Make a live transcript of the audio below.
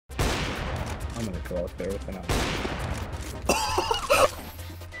I'm gonna go out there with an eye.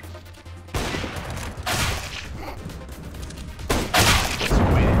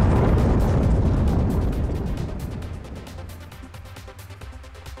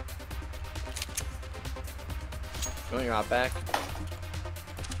 Going out back.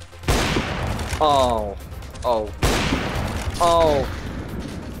 Oh. Oh. Oh.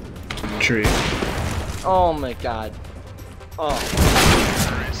 Tree. Oh my god. Oh.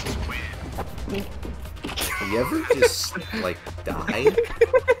 You ever just, like, die?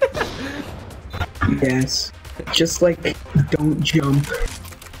 Yes. Just like, don't jump.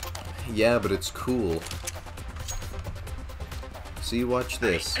 Yeah, but it's cool. See, watch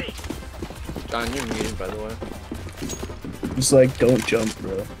this. John, you're muted, by the way. Just like, don't jump,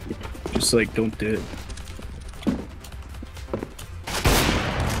 bro. Just like, don't do it.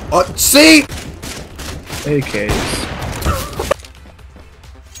 See? AKs.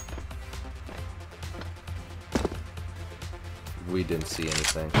 We didn't see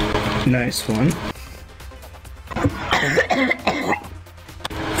anything. Nice one.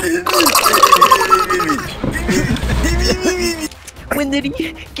 When did he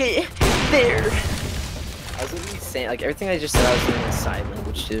get there? I was literally saying, like, everything I just said I was doing in sign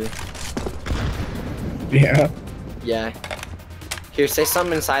language, too. Yeah. Yeah. Here, say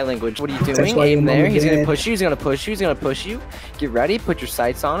something in sign language. What are you That's doing? why your Aim there. mama He's gonna dead. push you. He's gonna push you. He's gonna push you. Get ready. Put your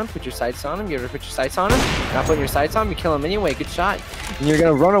sights on him. Put your sights on him. Get ready to put your sights on him. Not putting your sights on him. You kill him anyway. Good shot. And you're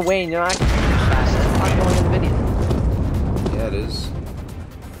gonna run away and you're not gonna get your shot. That's not going in the video. Yeah, it is.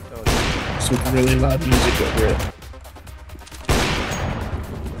 So with really loud music over it.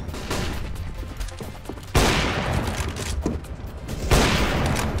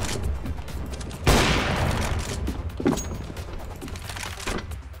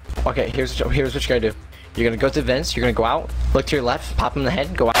 Okay, here's what you gotta do. You're gonna go to vents. You're gonna go out. Look to your left. Pop him in the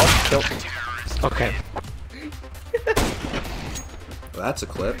head. Go out. Kill. Okay. Well, that's a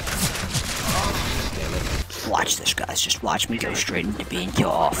clip. Damn it. Watch this, guys. Just watch me go straight into B and kill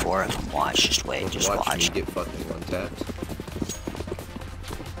all four of them. Watch. Just wait. Just Watch me watch. get fucking one-tapped.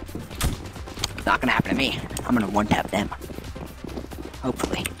 Not gonna happen to me. I'm gonna one-tap them.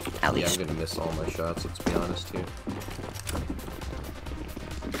 Hopefully. At Yeah, I'm least. gonna miss all my shots, let's be honest here.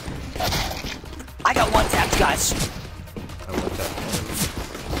 I got one-tapped, guys. I one-tapped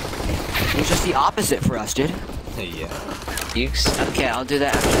It was just the opposite for us, dude. him. Yeah. Ukes. Okay, I'll do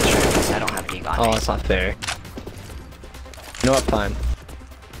that after the stream because I don't have any on Oh, me. that's not fair. You know what? Fine.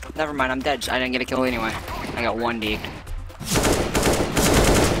 Never mind, I'm dead. I didn't get a kill anyway. I got one deked.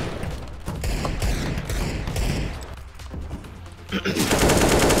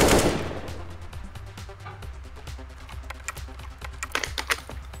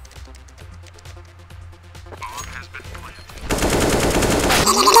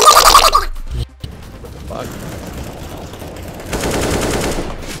 Fuck.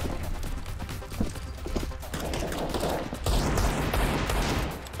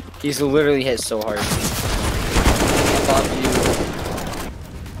 He's literally hit so hard. Above you.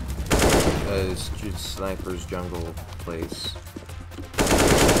 It's just Sniper's jungle place.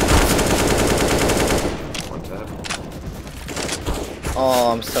 One tap.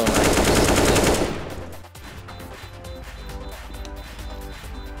 Oh, I'm so nice.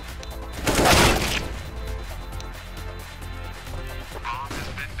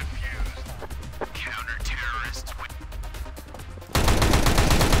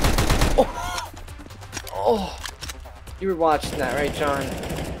 Oh, you were watching that, right, John?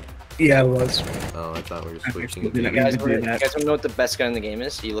 Yeah, I was. Oh, I thought we were I switching actually it. didn't You guys, mean to do that. wanna know what the best gun in the game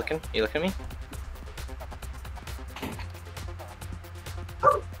is? Are you looking? You looking at me?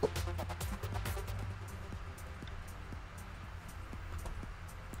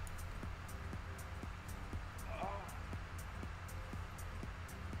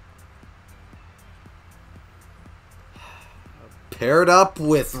 Paired up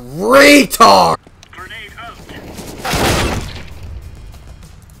with retard!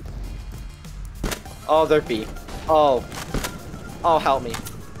 Oh, they're B. Oh. Oh, help me.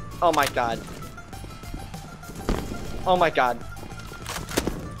 Oh my god. Oh my god.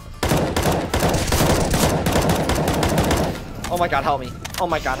 Oh my god, help me. Oh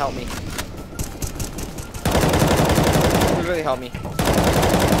my god, help me. Literally help me.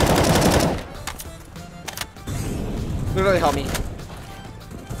 Literally help me.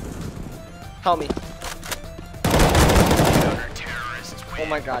 Help me. Oh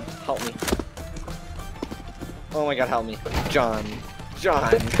my god, help me. Oh my god, help me. John.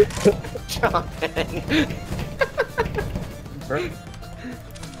 John. John.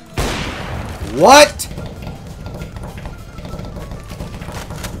 What?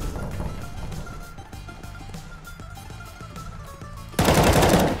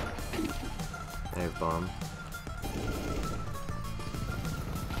 bomb.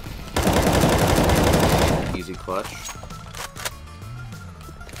 Easy clutch.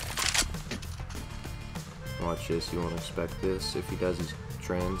 Watch this, you won't expect this. If he does, he's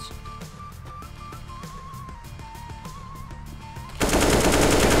trans.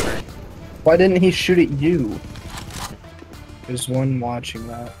 Why didn't he shoot at you? There's one watching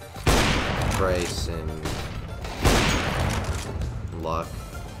that. Price and luck.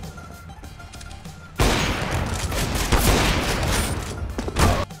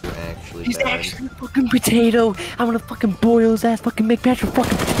 You're actually He's bad. actually a fucking potato. I'm gonna fucking boil his ass. Fucking make Patrick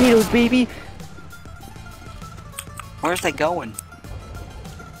fucking potatoes, baby. Where's they going?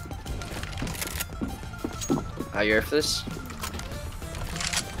 Are you ready for this?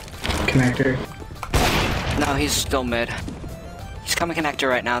 Connector. No, he's still mid. He's coming connector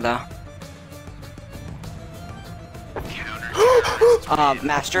right now, though.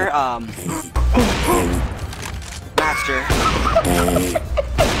 Master, Master.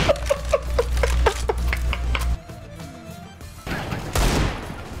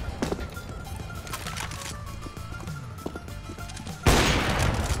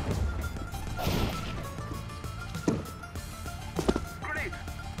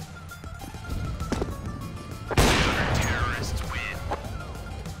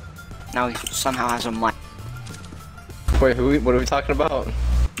 Now he somehow has a mic. Wait, what are we talking about?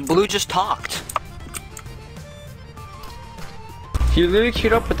 Blue just talked. He literally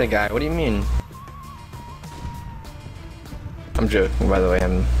queued up with the guy. What do you mean? I'm joking, by the way.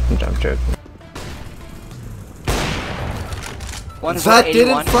 I'm joking. One's That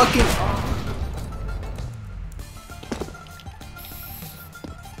 81. didn't fucking.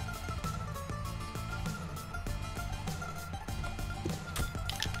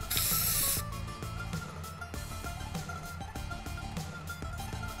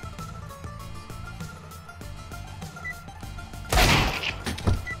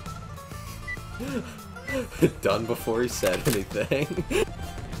 Done before he said anything.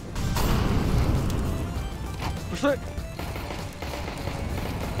 What's that?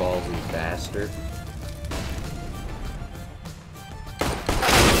 Ballsy bastard.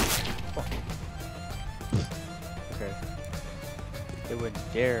 Okay. They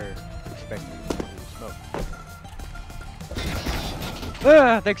wouldn't dare expect me to push through the smoke.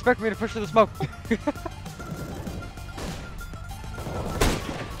 Ah, they expect me to push through the smoke.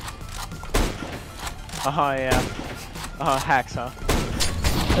 Yeah. Hacks, huh?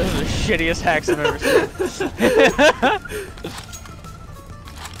 Those are the shittiest hacks I've ever seen.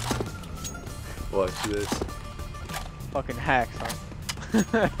 Watch this. Fucking hacks, huh?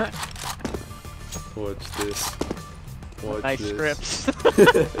 Watch this. Watch Nice this. scripts.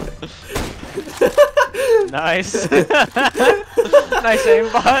 Nice. Nice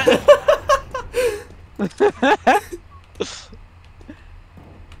aimbot.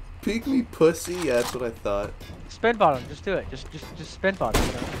 Peek me pussy, yeah, that's what I thought. Spin bottom, just do it. Just spin bottom.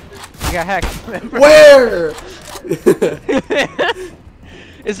 You know? You got hacked. Where?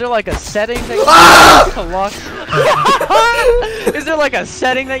 Is there like a setting that you chose to lock? Is there like a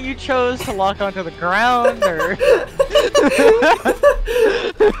setting that you chose to lock onto the ground, or?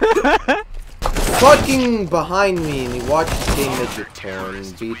 Fucking behind me, and he watches gay midget porn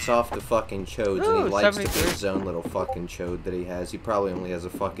and beats off the fucking chodes, and he Ooh, likes to be 73. his own little fucking chode that he has. He probably only has a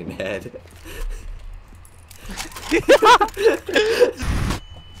fucking head.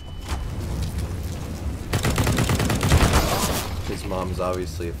 His mom's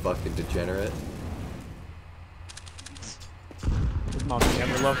obviously a fucking degenerate. His mom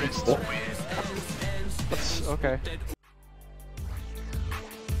never loved him. Okay.